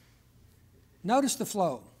 Notice the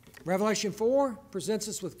flow. Revelation 4 presents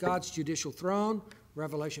us with God's judicial throne.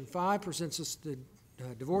 Revelation 5 presents us the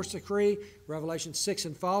divorce decree. Revelation 6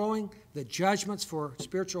 and following, the judgments for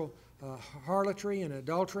spiritual harlotry and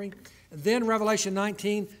adultery. And then Revelation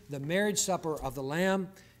 19, the marriage supper of the Lamb.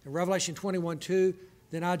 And Revelation 21:2,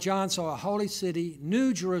 then I, John, saw a holy city,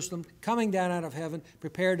 New Jerusalem, coming down out of heaven,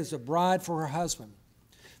 prepared as a bride for her husband.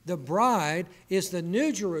 The bride is the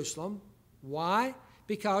New Jerusalem. Why?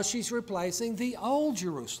 Because she's replacing the old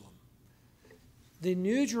Jerusalem. The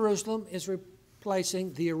New Jerusalem is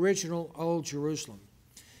replacing the original old Jerusalem.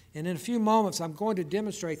 And in a few moments, I'm going to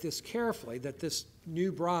demonstrate this carefully, that this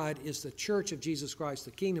new bride is the church of Jesus Christ,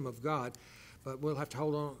 the kingdom of God. But we'll have to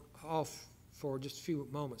hold on off for just a few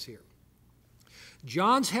moments here.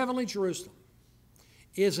 John's heavenly Jerusalem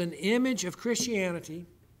is an image of Christianity.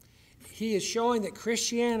 He is showing that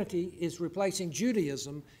Christianity is replacing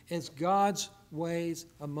Judaism as God's ways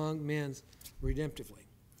among men redemptively.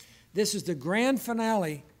 This is the grand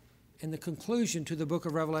finale and the conclusion to the book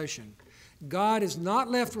of Revelation. God is not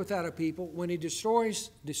left without a people when he destroys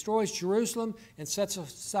Jerusalem and sets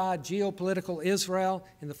aside geopolitical Israel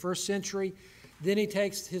in the first century. Then he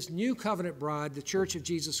takes his new covenant bride, the church of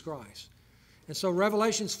Jesus Christ. And so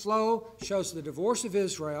Revelation's flow shows the divorce of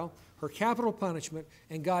Israel, her capital punishment,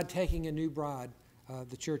 and God taking a new bride,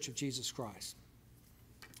 the church of Jesus Christ.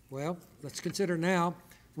 Well, let's consider now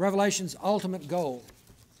Revelation's ultimate goal.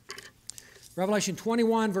 Revelation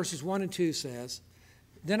 21 verses 1 and 2 says,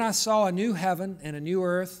 then I saw a new heaven and a new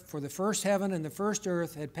earth, for the first heaven and the first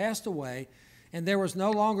earth had passed away, and there was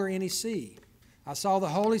no longer any sea. I saw the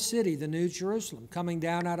holy city, the New Jerusalem, coming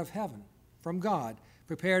down out of heaven from God,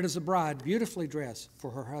 prepared as a bride, beautifully dressed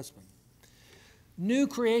for her husband. New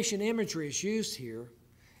creation imagery is used here,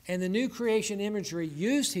 and the new creation imagery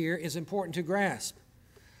used here is important to grasp.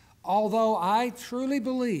 Although I truly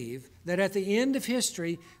believe that at the end of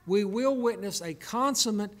history, we will witness a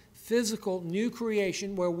consummate physical new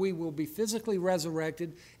creation where we will be physically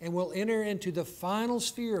resurrected and will enter into the final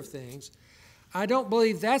sphere of things, I don't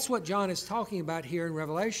believe that's what John is talking about here in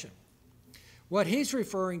Revelation. What he's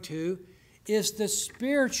referring to is the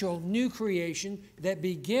spiritual new creation that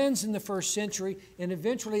begins in the first century and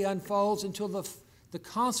eventually unfolds until the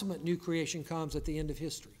consummate new creation comes at the end of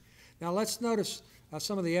history. Now let's notice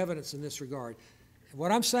some of the evidence in this regard.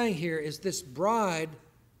 What I'm saying here is this bride,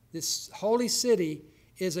 this holy city,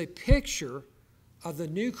 is a picture of the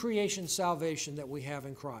new creation salvation that we have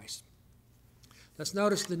in Christ. Let's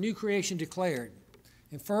notice the new creation declared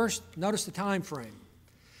And first, notice the time frame.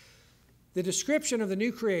 The description of the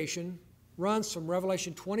new creation runs from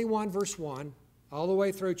Revelation 21, verse 1, all the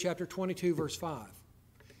way through chapter 22, verse 5.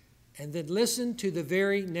 And then listen to the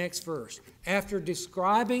very next verse. After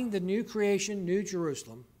describing the new creation, New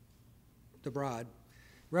Jerusalem, the bride,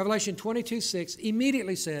 Revelation 22:6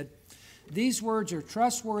 immediately said, "These words are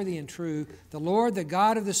trustworthy and true. The Lord, the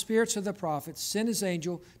God of the spirits of the prophets, sent his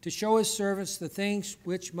angel to show his servants the things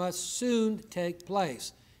which must soon take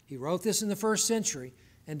place." He wrote this in the first century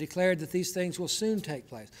and declared that these things will soon take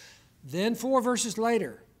place. Then 4 verses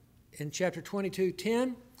later, in chapter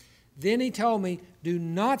 22:10, "Then he told me, do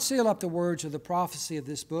not seal up the words of the prophecy of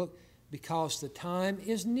this book, because the time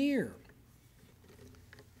is near."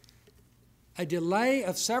 A delay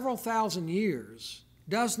of several thousand years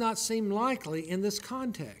does not seem likely in this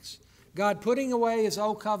context. God putting away his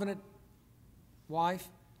old covenant wife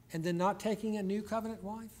and then not taking a new covenant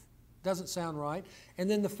wife doesn't sound right. And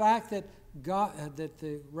then the fact that that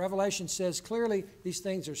the Revelation says clearly these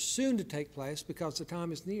things are soon to take place because the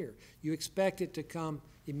time is near. You expect it to come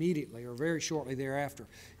immediately or very shortly thereafter.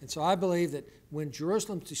 And so I believe that when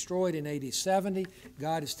Jerusalem's destroyed in AD 70,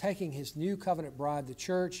 God is taking his new covenant bride, the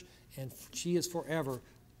church, and she is forever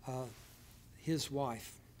his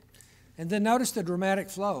wife. And then notice the dramatic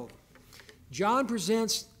flow. John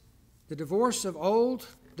presents the divorce of the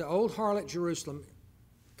old harlot Jerusalem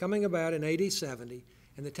coming about in AD 70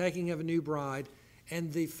 and the taking of a new bride.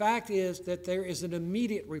 And the fact is that there is an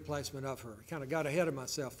immediate replacement of her. I kind of got ahead of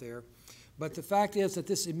myself there. But the fact is that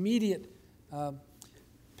this immediate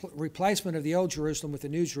replacement of the old Jerusalem with the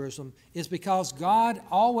new Jerusalem is because God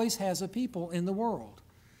always has a people in the world.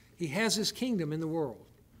 He has his kingdom in the world.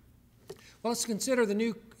 Well, let's consider the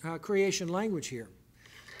new creation language here.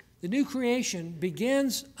 The new creation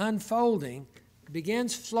begins unfolding,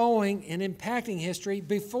 begins flowing and impacting history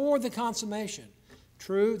before the consummation.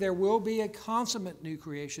 True, there will be a consummate new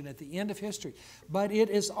creation at the end of history, but it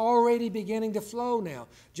is already beginning to flow now,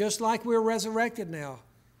 just like we're resurrected now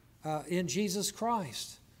in Jesus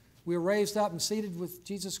Christ. We're raised up and seated with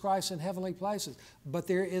Jesus Christ in heavenly places, but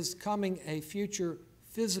there is coming a future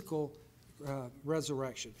physical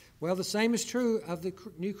resurrection. Well, the same is true of the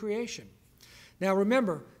new creation. Now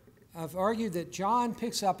remember, I've argued that John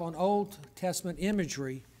picks up on Old Testament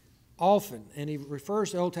imagery often, and he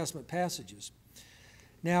refers to Old Testament passages.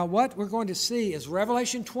 Now, what we're going to see is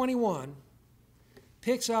Revelation 21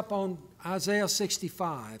 picks up on Isaiah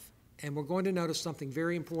 65, and we're going to notice something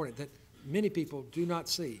very important that many people do not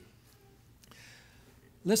see.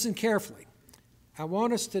 Listen carefully. I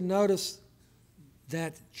want us to notice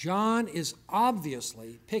that John is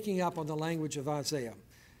obviously picking up on the language of Isaiah.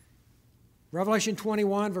 Revelation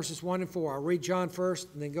 21, verses 1 and 4. I'll read John first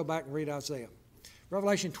and then go back and read Isaiah.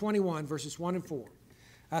 Revelation 21, verses 1 and 4.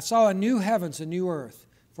 "I saw a new heavens and new earth,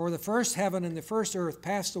 for the first heaven and the first earth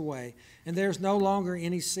passed away, and there is no longer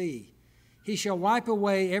any sea. He shall wipe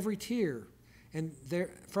away every tear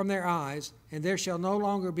from their eyes, and there shall no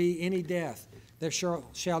longer be any death. There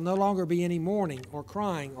shall no longer be any mourning or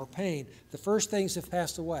crying or pain. The first things have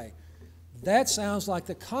passed away." That sounds like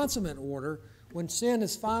the consummate order when sin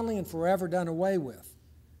is finally and forever done away with.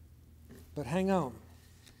 But hang on.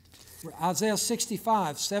 Isaiah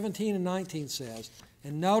 65, 17 and 19 says,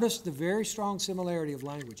 and notice the very strong similarity of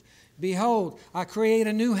language. "Behold, I create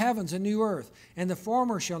a new heavens and new earth, and the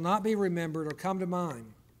former shall not be remembered or come to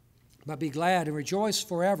mind. But be glad and rejoice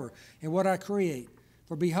forever in what I create.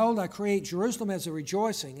 For behold, I create Jerusalem as a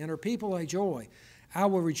rejoicing, and her people a joy. I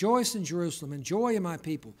will rejoice in Jerusalem and joy in my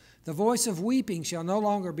people. The voice of weeping shall no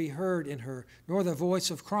longer be heard in her, nor the voice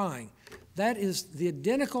of crying." That is the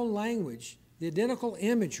identical language, the identical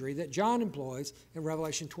imagery that John employs in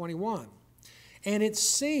Revelation 21. And it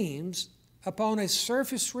seems, upon a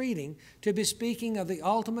surface reading, to be speaking of the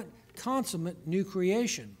ultimate, consummate new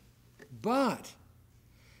creation. But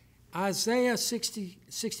Isaiah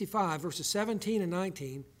 65, verses 17 and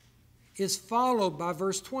 19, is followed by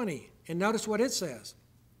verse 20. And notice what it says.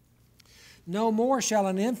 No more shall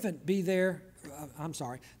an infant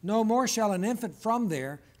from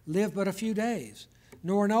there live but a few days,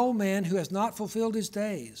 nor an old man who has not fulfilled his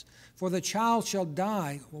days. For the child shall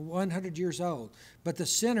die 100 years old, but the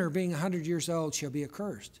sinner being 100 years old shall be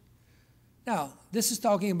accursed. Now, this is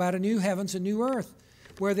talking about a new heavens and new earth,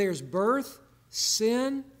 where there's birth,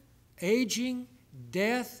 sin, aging,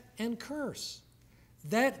 death, and curse.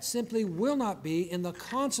 That simply will not be in the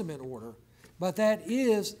consummate order, but that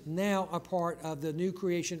is now a part of the new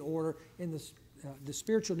creation order in the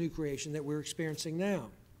spiritual new creation that we're experiencing now.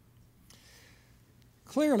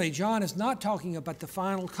 Clearly, John is not talking about the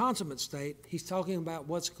final consummate state. He's talking about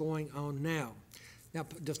what's going on now. Now,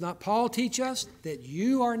 does not Paul teach us that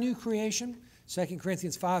you are a new creation? 2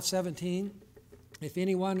 Corinthians 5:17. If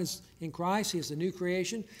anyone is in Christ, he is a new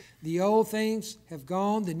creation. The old things have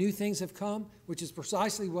gone, the new things have come, which is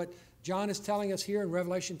precisely what John is telling us here in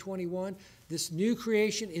Revelation 21. This new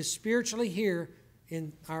creation is spiritually here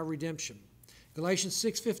in our redemption. Galatians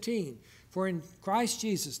 6:15. For in Christ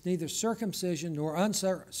Jesus neither circumcision nor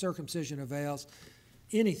uncircumcision avails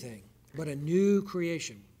anything, but a new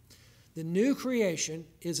creation. The new creation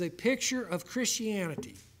is a picture of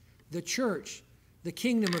Christianity, the church, the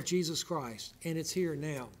kingdom of Jesus Christ, and it's here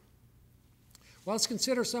now. Well, let's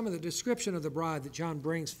consider some of the description of the bride that John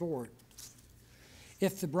brings forward.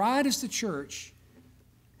 If the bride is the church,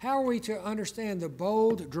 how are we to understand the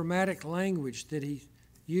bold, dramatic language that he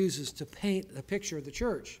uses to paint a picture of the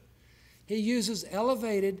church? He uses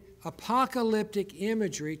elevated, apocalyptic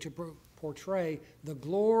imagery to portray the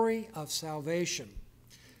glory of salvation.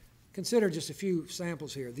 Consider just a few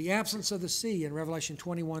samples here. The absence of the sea in Revelation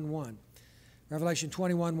 21:1. Revelation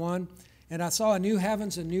 21:1, and I saw a new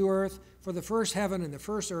heavens and new earth, for the first heaven and the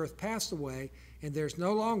first earth passed away, and there's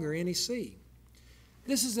no longer any sea.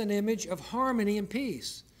 This is an image of harmony and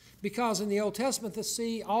peace, because in the Old Testament the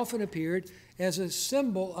sea often appeared as a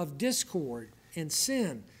symbol of discord and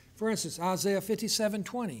sin. For instance, Isaiah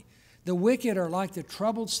 57:20, the wicked are like the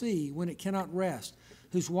troubled sea when it cannot rest,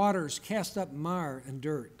 whose waters cast up mire and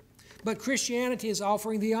dirt. But Christianity is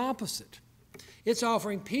offering the opposite. It's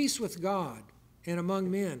offering peace with God and among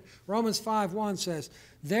men. Romans 5:1 says,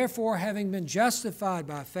 therefore, having been justified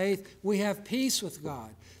by faith, we have peace with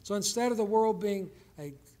God. So instead of the world being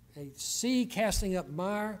a sea casting up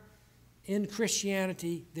mire, in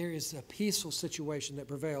Christianity, there is a peaceful situation that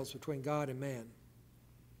prevails between God and man.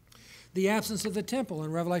 The absence of the temple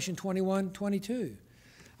in Revelation 21:22.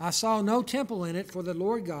 I saw no temple in it, for the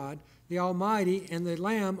Lord God, the Almighty, and the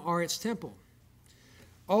Lamb are its temple.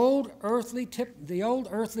 The old earthly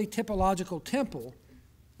typological temple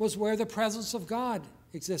was where the presence of God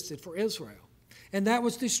existed for Israel, and that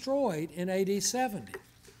was destroyed in AD 70.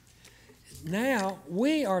 Now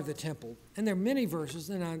we are the temple, and there are many verses,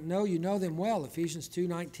 and I know you know them well. Ephesians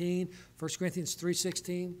 2:19, 1 Corinthians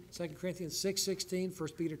 3:16, 2 Corinthians 6:16,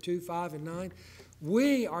 1 Peter 2:5 and 9.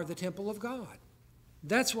 We are the temple of God.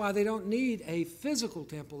 That's why they don't need a physical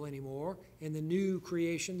temple anymore in the new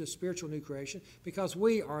creation, the spiritual new creation, because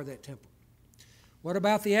we are that temple. What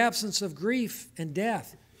about the absence of grief and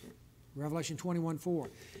death? Revelation 21:4.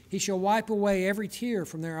 He shall wipe away every tear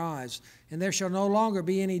from their eyes, and there shall no longer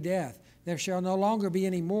be any death. There shall no longer be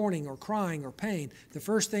any mourning or crying or pain. The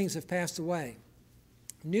first things have passed away.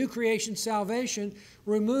 New creation salvation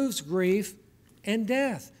removes grief and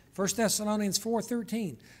death. 1 Thessalonians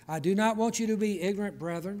 4:13. I do not want you to be ignorant,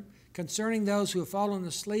 brethren, concerning those who have fallen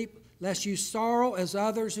asleep, lest you sorrow as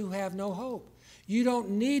others who have no hope. You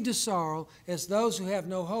don't need to sorrow as those who have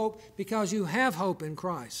no hope, because you have hope in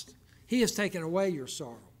Christ. He has taken away your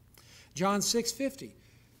sorrow. John 6:50.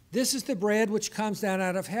 This is the bread which comes down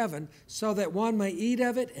out of heaven, so that one may eat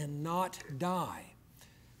of it and not die.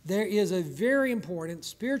 There is a very important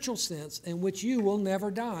spiritual sense in which you will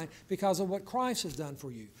never die because of what Christ has done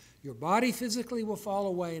for you. Your body physically will fall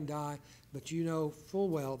away and die, but you know full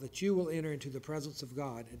well that you will enter into the presence of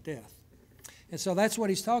God at death. And so that's what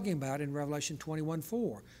he's talking about in Revelation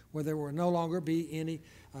 21:4, where there will no longer be any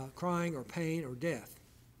crying or pain or death.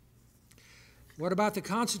 What about the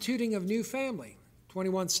constituting of new family?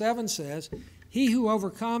 21:7 says, he who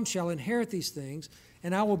overcomes shall inherit these things,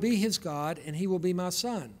 and I will be his God, and he will be my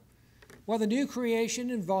son. Well, the new creation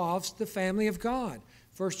involves the family of God.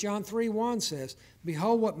 1 John 3:1 says,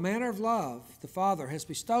 behold, what manner of love the Father has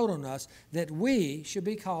bestowed on us, that we should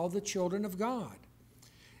be called the children of God.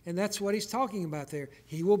 And that's what he's talking about there.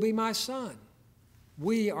 He will be my son.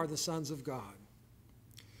 We are the sons of God.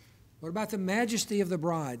 What about the majesty of the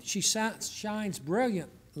bride? She shines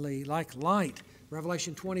brilliantly like light.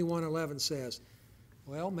 Revelation 21:11 says,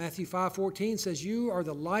 well, Matthew 5:14 says, you are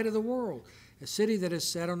the light of the world. A city that is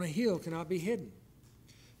set on a hill cannot be hidden.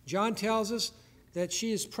 John tells us that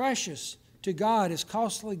she is precious to God as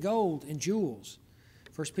costly gold and jewels.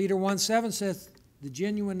 1 Peter 1:7 says, the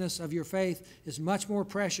genuineness of your faith is much more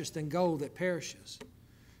precious than gold that perishes.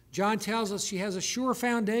 John tells us she has a sure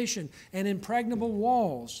foundation and impregnable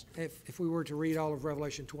walls. If we were to read all of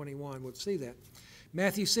Revelation 21, we'd see that.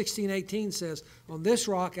 Matthew 16:18 says, on this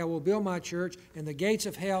rock I will build my church, and the gates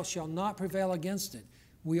of hell shall not prevail against it.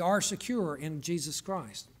 We are secure in Jesus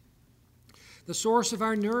Christ. The source of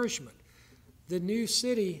our nourishment, the new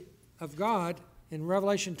city of God in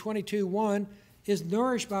Revelation 22:1, is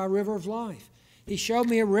nourished by a river of life. He showed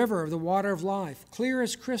me a river of the water of life, clear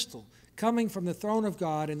as crystal, coming from the throne of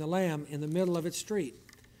God and the Lamb in the middle of its street.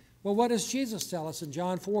 Well, what does Jesus tell us in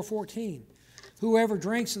John 4:14? Whoever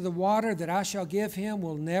drinks of the water that I shall give him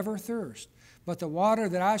will never thirst, but the water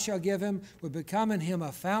that I shall give him will become in him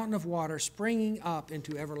a fountain of water springing up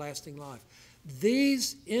into everlasting life.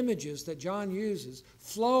 These images that John uses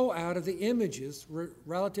flow out of the images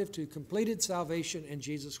relative to completed salvation in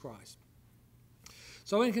Jesus Christ.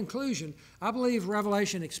 So in conclusion, I believe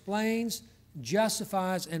Revelation explains,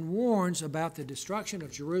 justifies, and warns about the destruction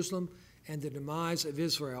of Jerusalem and the demise of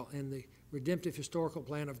Israel in the redemptive historical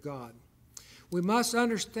plan of God. We must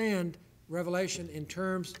understand Revelation in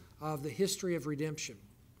terms of the history of redemption.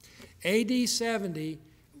 AD 70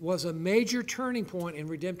 was a major turning point in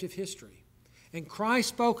redemptive history, and Christ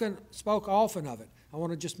spoke often of it. I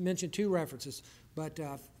want to just mention two references, but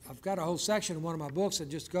I've got a whole section in one of my books that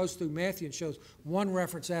just goes through Matthew and shows one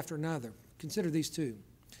reference after another. Consider these two.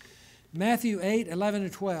 Matthew 8:11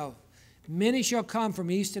 and 12. Many shall come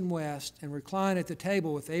from east and west and recline at the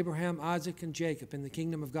table with Abraham, Isaac, and Jacob in the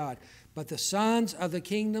kingdom of God. But the sons of the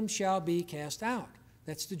kingdom shall be cast out.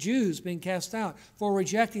 That's the Jews being cast out for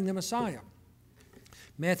rejecting the Messiah.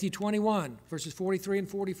 Matthew 21, verses 43 and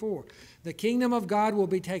 44. The kingdom of God will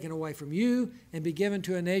be taken away from you and be given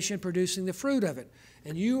to a nation producing the fruit of it.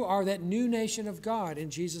 And you are that new nation of God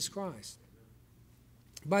in Jesus Christ.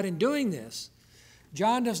 But in doing this,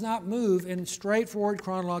 John does not move in straightforward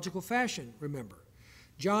chronological fashion, remember.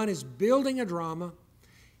 John is building a drama.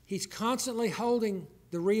 He's constantly holding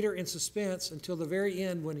the reader in suspense until the very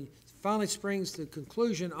end when he finally springs the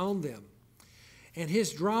conclusion on them. And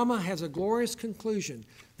his drama has a glorious conclusion.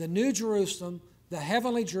 The New Jerusalem, the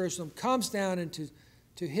heavenly Jerusalem, comes down into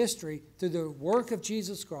history through the work of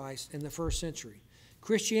Jesus Christ in the first century.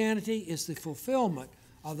 Christianity is the fulfillment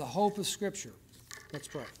of the hope of Scripture. Let's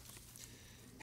pray.